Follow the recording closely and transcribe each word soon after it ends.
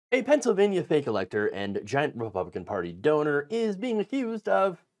A Pennsylvania fake elector and giant Republican Party donor is being accused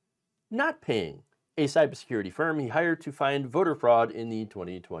of not paying a cybersecurity firm he hired to find voter fraud in the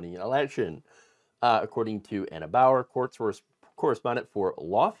 2020 election. According to Anna Bauer, correspondent for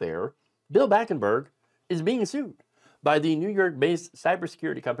Lawfare, Bill Backenberg is being sued by the New York-based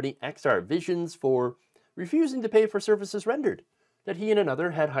cybersecurity company XR Visions for refusing to pay for services rendered that he and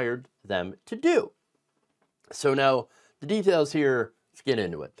another had hired them to do. So now, the details here, let's get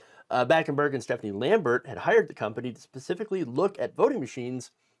into it. Backenberg and Stephanie Lambert had hired the company to specifically look at voting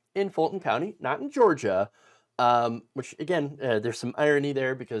machines in Fulton County, not in Georgia, which, again, there's some irony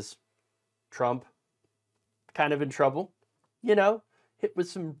there because Trump kind of in trouble, you know, hit with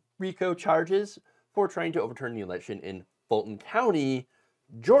some RICO charges for trying to overturn the election in Fulton County,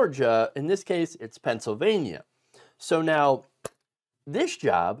 Georgia. In this case, it's Pennsylvania. So now, this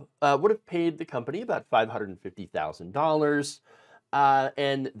job would have paid the company about $550,000,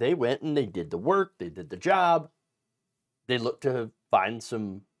 and they went and they did the work, they did the job, they looked to find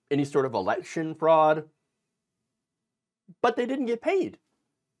any sort of election fraud, but they didn't get paid.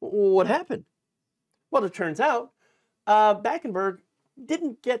 What happened? Well, it turns out Backenberg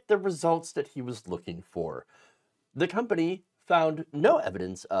didn't get the results that he was looking for. The company found no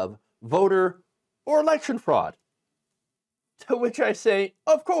evidence of voter or election fraud. To which I say,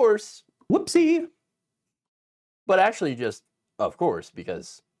 of course. Whoopsie. But actually just, of course,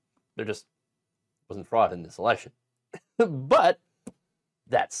 because there just wasn't fraud in this election. But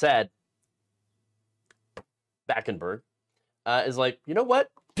that said, Backenberg is like, you know what?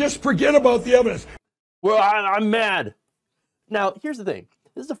 Just forget about the evidence. Well, I'm mad. Now, here's the thing.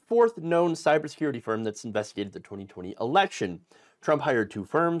 This is the fourth known cybersecurity firm that's investigated the 2020 election. Trump hired two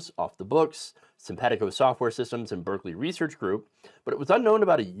firms off the books, Simpatico Software Systems and Berkeley Research Group, but it was unknown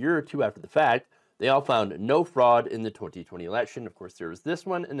about a year or two after the fact. They all found no fraud in the 2020 election. Of course, there was this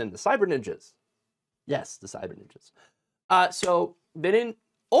one, and then the Cyber Ninjas. Yes, the Cyber Ninjas. So they didn't.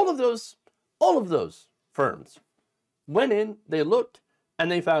 All of those firms went in, they looked,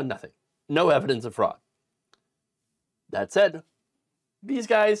 and they found nothing. No evidence of fraud. That said, these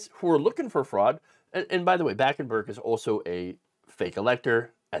guys who were looking for fraud, and by the way, Backenberg is also a fake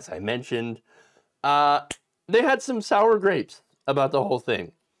elector, as I mentioned. They had some sour grapes about the whole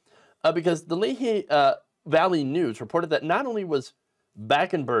thing. Because the Lehigh Valley News reported that not only was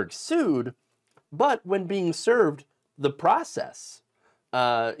Backenberg sued, but when being served the process,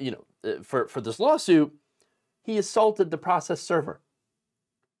 for this lawsuit, he assaulted the process server.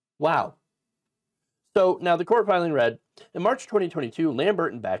 Wow. So now the court filing read, in March 2022,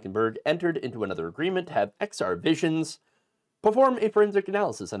 Lambert and Backenberg entered into another agreement to have XR Visions perform a forensic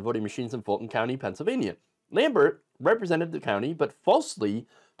analysis on voting machines in Fulton County, Pennsylvania. Lambert represented the county, but falsely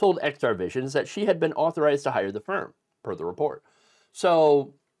told XR Visions that she had been authorized to hire the firm, per the report.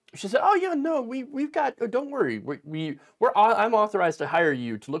 So she said, "Oh yeah, no, we've got. Oh, don't worry, I'm authorized to hire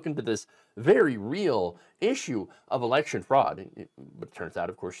you to look into this very real issue of election fraud." But it turns out,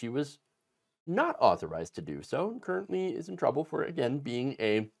 of course, she was not authorized to do so, and currently is in trouble for, again, being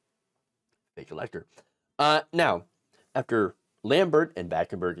a fake elector. Now, after Lambert and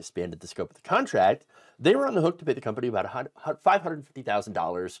Backenberg expanded the scope of the contract, they were on the hook to pay the company about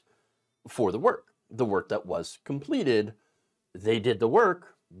 $550,000 for the work that was completed. They did the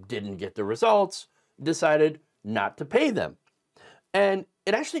work, didn't get the results, decided not to pay them. And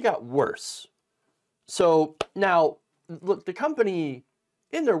it actually got worse. So now, look, the company,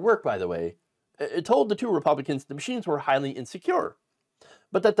 in their work, by the way, it told the two Republicans the machines were highly insecure,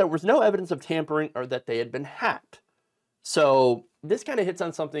 but that there was no evidence of tampering or that they had been hacked. So this kind of hits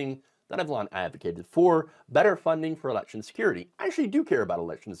on something that I've long advocated for, better funding for election security. I actually do care about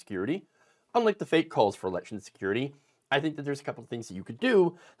election security. Unlike the fake calls for election security, I think that there's a couple of things that you could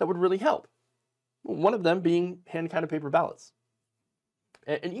do that would really help. One of them being hand-counted paper ballots.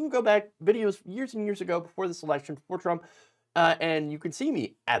 And you can go back videos years and years ago before this election, before Trump, and you can see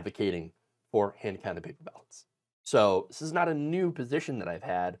me advocating for hand-counted paper ballots. So this is not a new position that I've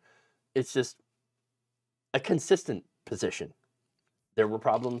had. It's just a consistent position. There were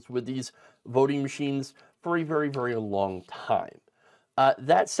problems with these voting machines for a very, very long time.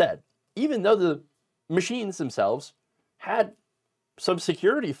 That said, even though the machines themselves had some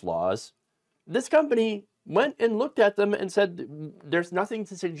security flaws, this company went and looked at them and said, there's nothing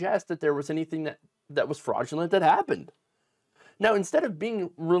to suggest that there was anything that was fraudulent that happened. Now, instead of being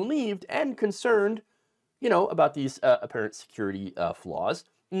relieved and concerned, about these apparent security flaws,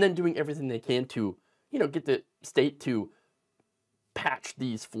 and then doing everything they can to, get the state to patch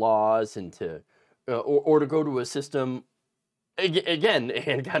these flaws and to, or to go to a system, again,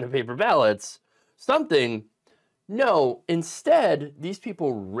 hand-counted paper ballots, something, No, instead, these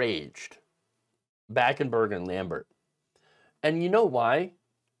people raged. Backenberg and Lambert. And you know why?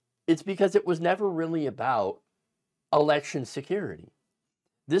 It's because it was never really about election security.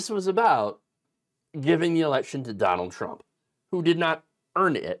 This was about giving the election to Donald Trump, who did not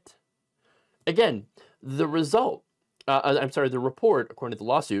earn it. Again, the report, according to the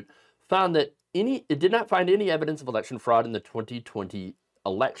lawsuit, found that it did not find any evidence of election fraud in the 2020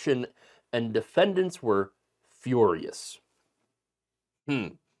 election, and defendants were furious.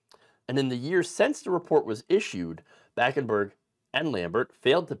 And in the years since the report was issued, Backenberg and Lambert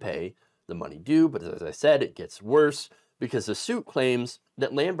failed to pay the money due, but as I said, it gets worse because the suit claims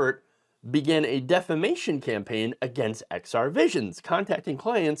that Lambert began a defamation campaign against XR Visions, contacting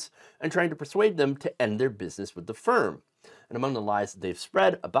clients and trying to persuade them to end their business with the firm. And among the lies that they've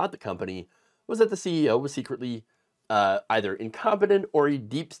spread about the company was that the CEO was secretly either incompetent or a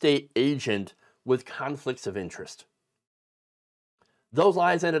deep state agent with conflicts of interest. Those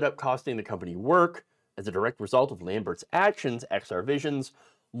lies ended up costing the company work. As a direct result of Lambert's actions, XR Visions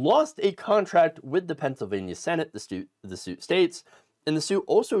lost a contract with the Pennsylvania Senate, the suit states, and the suit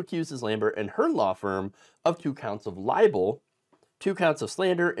also accuses Lambert and her law firm of 2 counts of libel, 2 counts of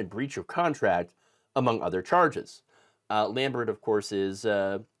slander, and breach of contract, among other charges. Lambert, of course,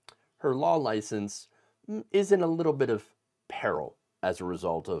 her law license is in a little bit of peril as a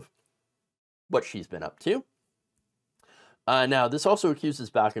result of what she's been up to. Now, this also accuses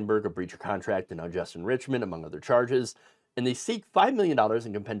Backenberg of breach of contract and unjust enrichment, among other charges, and they seek $5 million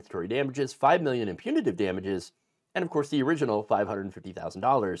in compensatory damages, $5 million in punitive damages, and of course the original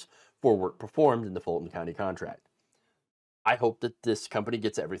 $550,000 for work performed in the Fulton County contract. I hope that this company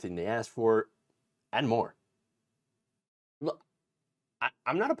gets everything they asked for and more. Look,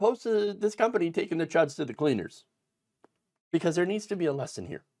 I'm not opposed to this company taking the chuds to the cleaners, because there needs to be a lesson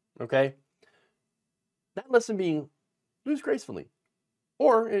here, okay? That lesson being lose gracefully,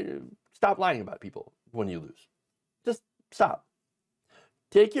 or stop lying about people when you lose. Just stop.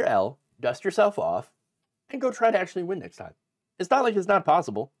 Take your L, dust yourself off, and go try to actually win next time. It's not like it's not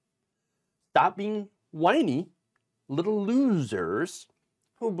possible. Stop being whiny little losers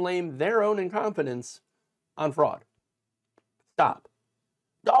who blame their own incompetence on fraud. Stop.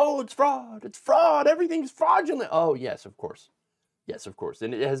 Oh, it's fraud. It's fraud. Everything's fraudulent. Oh, yes, of course. Yes, of course.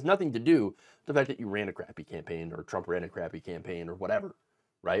 And it has nothing to do with the fact that you ran a crappy campaign or Trump ran a crappy campaign or whatever,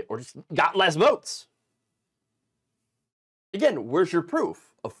 right? Or just got less votes. Again, where's your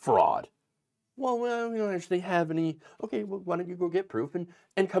proof of fraud? Well, we don't actually have any. Okay, well, why don't you go get proof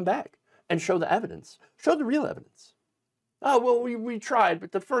and come back and show the evidence. Show the real evidence. Oh, well, we tried,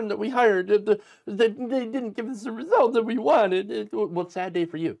 but the firm that we hired, they didn't give us the result that we wanted. Well, sad day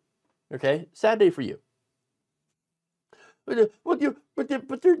for you. Okay? Sad day for you.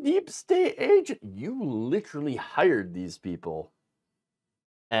 But they're deep state agent. You literally hired these people.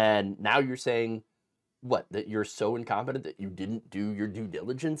 And now you're saying, what, that you're so incompetent that you didn't do your due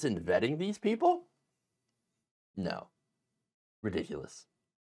diligence in vetting these people? No. Ridiculous.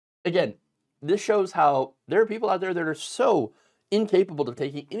 Again, this shows how there are people out there that are so incapable of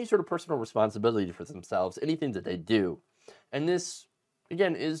taking any sort of personal responsibility for themselves, anything that they do. And this,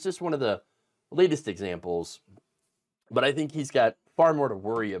 again, is just one of the latest examples. But I think he's got far more to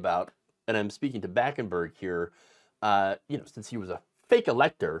worry about. And I'm speaking to Backenberg here, since he was a fake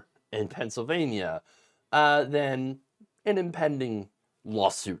elector in Pennsylvania, than an impending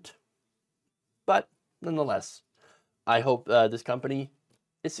lawsuit. But nonetheless, I hope this company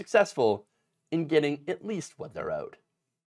is successful in getting at least what they're owed.